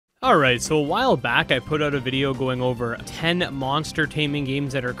Alright, so a while back I put out a video going over 10 monster taming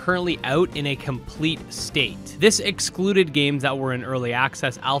games that are currently out in a complete state. This excluded games that were in early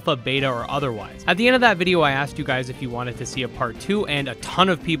access, alpha, beta, or otherwise. At the end of that video I asked you guys if you wanted to see a part 2, and a ton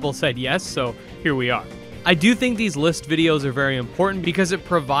of people said yes, so here we are. I do think these list videos are very important because it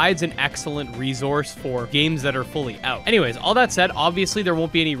provides an excellent resource for games that are fully out. Anyways, all that said, obviously there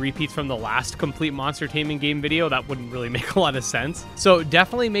won't be any repeats from the last complete monster taming game video. That wouldn't really make a lot of sense. So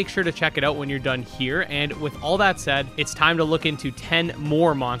definitely make sure to check it out when you're done here. And with all that said, it's time to look into 10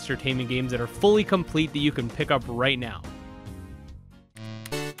 more monster taming games that are fully complete that you can pick up right now.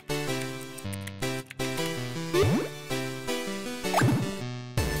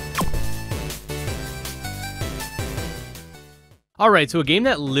 Alright, so a game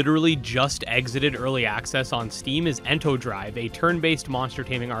that literally just exited early access on Steam is Entodrive, a turn-based monster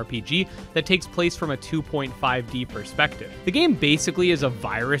taming RPG that takes place from a 2.5D perspective. The game basically is a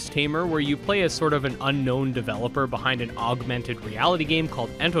virus tamer where you play as sort of an unknown developer behind an augmented reality game called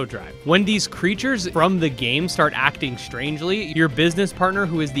Entodrive. When these creatures from the game start acting strangely, your business partner,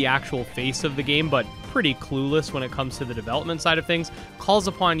 who is the actual face of the game but pretty clueless when it comes to the development side of things, calls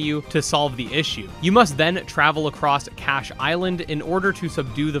upon you to solve the issue. You must then travel across Cache Island in order to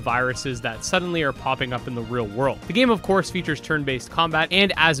subdue the viruses that suddenly are popping up in the real world. The game, of course, features turn-based combat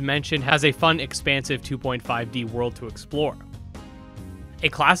and, as mentioned, has a fun, expansive 2.5D world to explore. A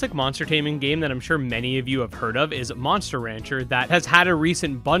classic monster taming game that I'm sure many of you have heard of is Monster Rancher, that has had a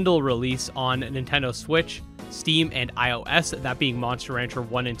recent bundle release on Nintendo Switch, Steam, and iOS, that being Monster Rancher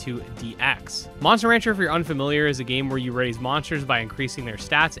 1 and 2 DX. Monster Rancher, if you're unfamiliar, is a game where you raise monsters by increasing their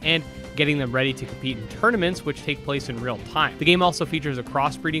stats and getting them ready to compete in tournaments, which take place in real time. The game also features a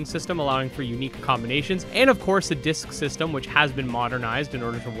crossbreeding system allowing for unique combinations, and of course the disc system, which has been modernized in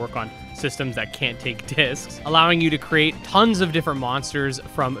order to work on systems that can't take discs, allowing you to create tons of different monsters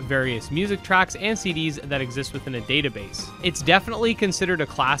from various music tracks and CDs that exist within a database. It's definitely considered a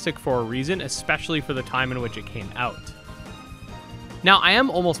classic for a reason, especially for the time in which it came out. Now, I am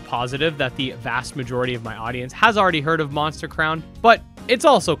almost positive that the vast majority of my audience has already heard of Monster Crown, but it's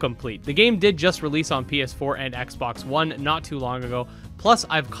also complete. The game did just release on PS4 and Xbox One not too long ago. Plus,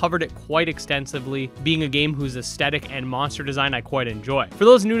 I've covered it quite extensively, being a game whose aesthetic and monster design I quite enjoy. For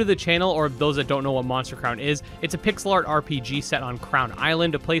those new to the channel, or those that don't know what Monster Crown is, it's a pixel art RPG set on Crown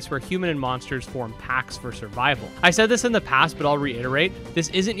Island, a place where human and monsters form packs for survival. I said this in the past, but I'll reiterate, this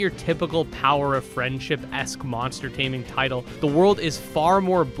isn't your typical Power of Friendship-esque monster taming title. The world is far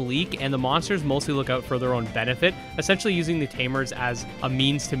more bleak, and the monsters mostly look out for their own benefit, essentially using the tamers as a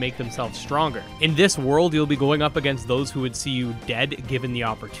means to make themselves stronger. In this world, you'll be going up against those who would see you dead given the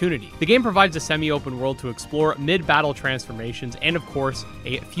opportunity. The game provides a semi-open world to explore, mid-battle transformations, and of course,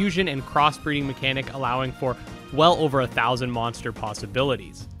 a fusion and crossbreeding mechanic allowing for well over 1,000 monster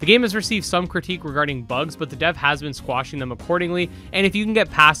possibilities. The game has received some critique regarding bugs, but the dev has been squashing them accordingly, and if you can get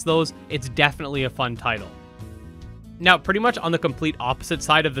past those, it's definitely a fun title. Now, pretty much on the complete opposite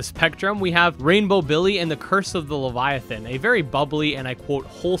side of the spectrum, we have Rainbow Billy and the Curse of the Leviathan, a very bubbly and, I quote,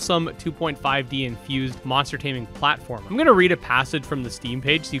 wholesome 2.5D infused monster taming platform. I'm going to read a passage from the Steam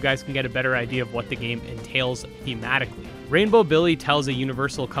page so you guys can get a better idea of what the game entails thematically. Rainbow Billy tells a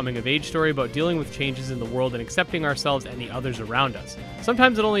universal coming-of-age story about dealing with changes in the world and accepting ourselves and the others around us.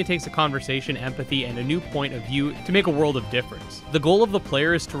 Sometimes it only takes a conversation, empathy, and a new point of view to make a world of difference. The goal of the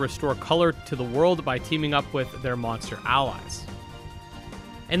player is to restore color to the world by teaming up with their monster allies.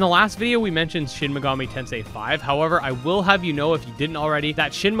 In the last video, we mentioned Shin Megami Tensei 5. However, I will have you know, if you didn't already,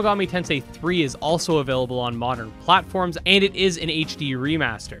 that Shin Megami Tensei 3 is also available on modern platforms, and it is an HD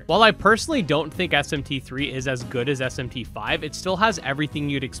remaster. While I personally don't think SMT3 is as good as SMT5, it still has everything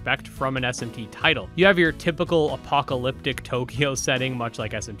you'd expect from an SMT title. You have your typical apocalyptic Tokyo setting, much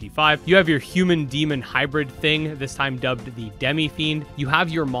like SMT5. You have your human-demon hybrid thing, this time dubbed the Demi-Fiend. You have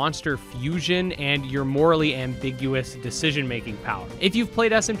your monster fusion and your morally ambiguous decision-making power. If you've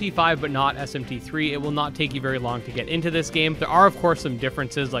played SMT5 but not SMT3, it will not take you very long to get into this game. There are of course some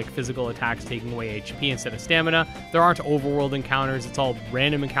differences, like physical attacks taking away HP instead of stamina. There aren't overworld encounters, it's all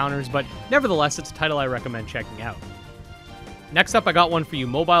random encounters, but nevertheless it's a title I recommend checking out. Next up, I got one for you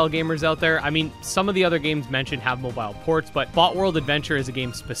mobile gamers out there. I mean, some of the other games mentioned have mobile ports, but Bot World Adventure is a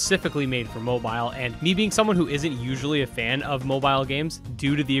game specifically made for mobile, and me being someone who isn't usually a fan of mobile games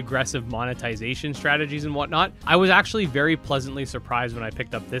due to the aggressive monetization strategies and whatnot, I was actually very pleasantly surprised when I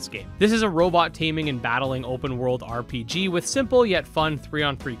picked up this game. This is a robot taming and battling open world RPG with simple yet fun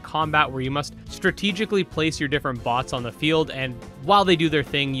 3-on-3 combat where you must strategically place your different bots on the field and while they do their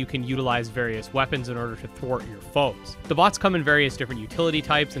thing, you can utilize various weapons in order to thwart your foes. The bots come in various different utility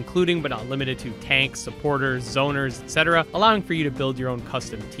types, including but not limited to tanks, supporters, zoners, etc., allowing for you to build your own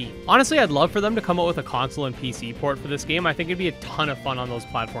custom team. Honestly, I'd love for them to come out with a console and PC port for this game. I think it'd be a ton of fun on those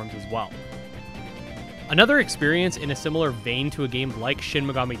platforms as well. Another experience in a similar vein to a game like Shin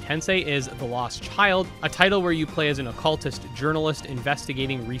Megami Tensei is The Lost Child, a title where you play as an occultist journalist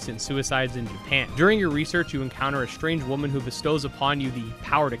investigating recent suicides in Japan. During your research, you encounter a strange woman who bestows upon you the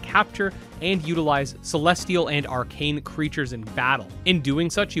power to capture and utilize celestial and arcane creatures in battle. In doing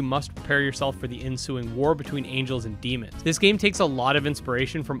such, you must prepare yourself for the ensuing war between angels and demons. This game takes a lot of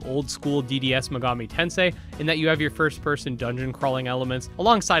inspiration from old school DDS Megami Tensei in that you have your first-person dungeon crawling elements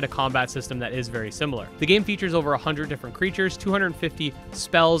alongside a combat system that is very similar. The game features over 100 different creatures, 250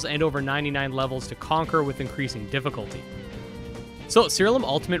 spells, and over 99 levels to conquer with increasing difficulty. So, Siralim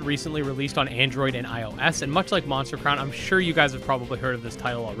Ultimate recently released on Android and iOS, and much like Monster Crown, I'm sure you guys have probably heard of this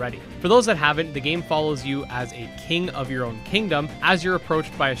title already. For those that haven't, the game follows you as a king of your own kingdom as you're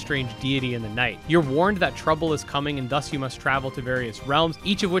approached by a strange deity in the night. You're warned that trouble is coming, and thus you must travel to various realms,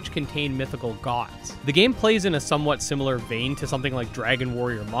 each of which contain mythical gods. The game plays in a somewhat similar vein to something like Dragon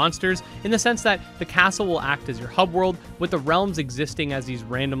Warrior Monsters, in the sense that the castle will act as your hub world, with the realms existing as these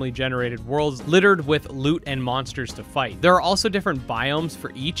randomly generated worlds littered with loot and monsters to fight. There are also different biomes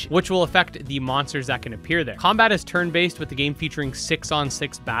for each, which will affect the monsters that can appear there. Combat is turn-based, with the game featuring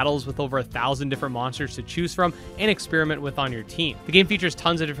 6-on-6 battles with over 1,000 different monsters to choose from and experiment with on your team. The game features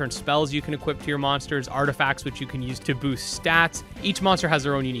tons of different spells you can equip to your monsters, artifacts which you can use to boost stats. Each monster has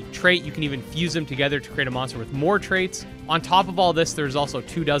their own unique trait. You can even fuse them together to create a monster with more traits. On top of all this, there's also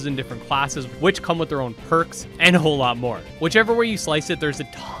 24 different classes which come with their own perks and a whole lot more. Whichever way you slice it, there's a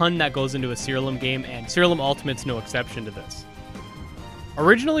ton that goes into a Siralim game, and Siralim Ultimate's no exception to this.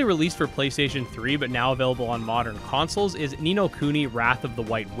 Originally released for PlayStation 3 but now available on modern consoles is Ni no Kuni Wrath of the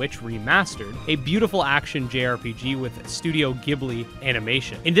White Witch Remastered, a beautiful action JRPG with Studio Ghibli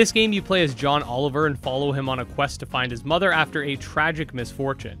animation. In this game, you play as John Oliver and follow him on a quest to find his mother after a tragic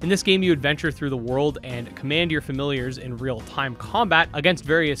misfortune. In this game, you adventure through the world and command your familiars in real-time combat against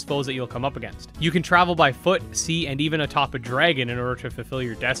various foes that you'll come up against. You can travel by foot, sea, and even atop a dragon in order to fulfill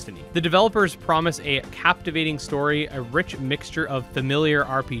your destiny. The developers promise a captivating story, a rich mixture of familiar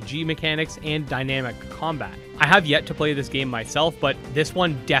RPG mechanics, and dynamic combat. I have yet to play this game myself, but this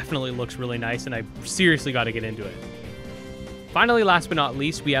one definitely looks really nice, and I seriously got to get into it. Finally, last but not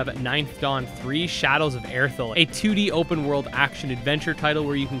least, we have Ninth Dawn 3 Shadows of Aerthil, a 2D open-world action-adventure title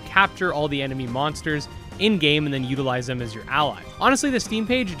where you can capture all the enemy monsters in-game and then utilize them as your ally. Honestly, the Steam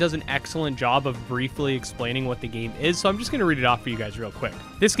page does an excellent job of briefly explaining what the game is, so I'm just going to read it off for you guys real quick.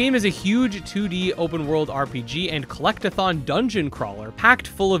 This game is a huge 2D open-world RPG and collectathon dungeon crawler packed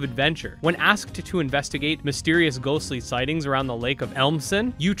full of adventure. When asked to investigate mysterious ghostly sightings around the lake of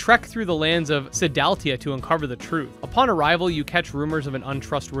Elmsen, you trek through the lands of Sedaltia to uncover the truth. Upon arrival, you catch rumors of an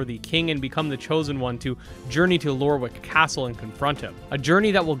untrustworthy king and become the chosen one to journey to Lorwick Castle and confront him. A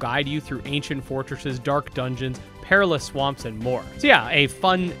journey that will guide you through ancient fortresses, dark dungeons, perilous swamps, and more. So yeah, a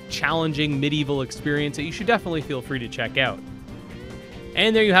fun, challenging medieval experience that you should definitely feel free to check out.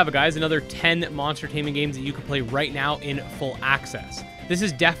 And there you have it, guys, another 10 monster taming games that you can play right now in full access. This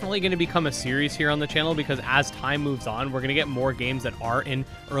is definitely going to become a series here on the channel because as time moves on, we're going to get more games that are in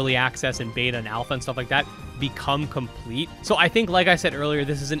early access and beta and alpha and stuff like that become complete. So I think, like I said earlier,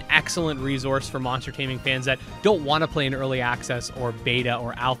 this is an excellent resource for monster taming fans that don't want to play an early access or beta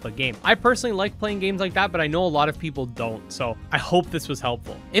or alpha game. I personally like playing games like that, but I know a lot of people don't, so I hope this was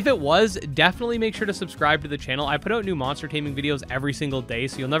helpful. If it was, definitely make sure to subscribe to the channel. I put out new monster taming videos every single day,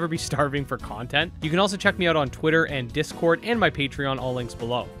 so you'll never be starving for content. You can also check me out on Twitter and Discord and my Patreon, all links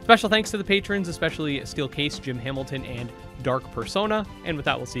below. Special thanks to the patrons, especially Steel Case, Jim Hamilton, and Dark Persona. And with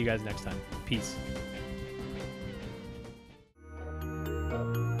that, we'll see you guys next time. Peace.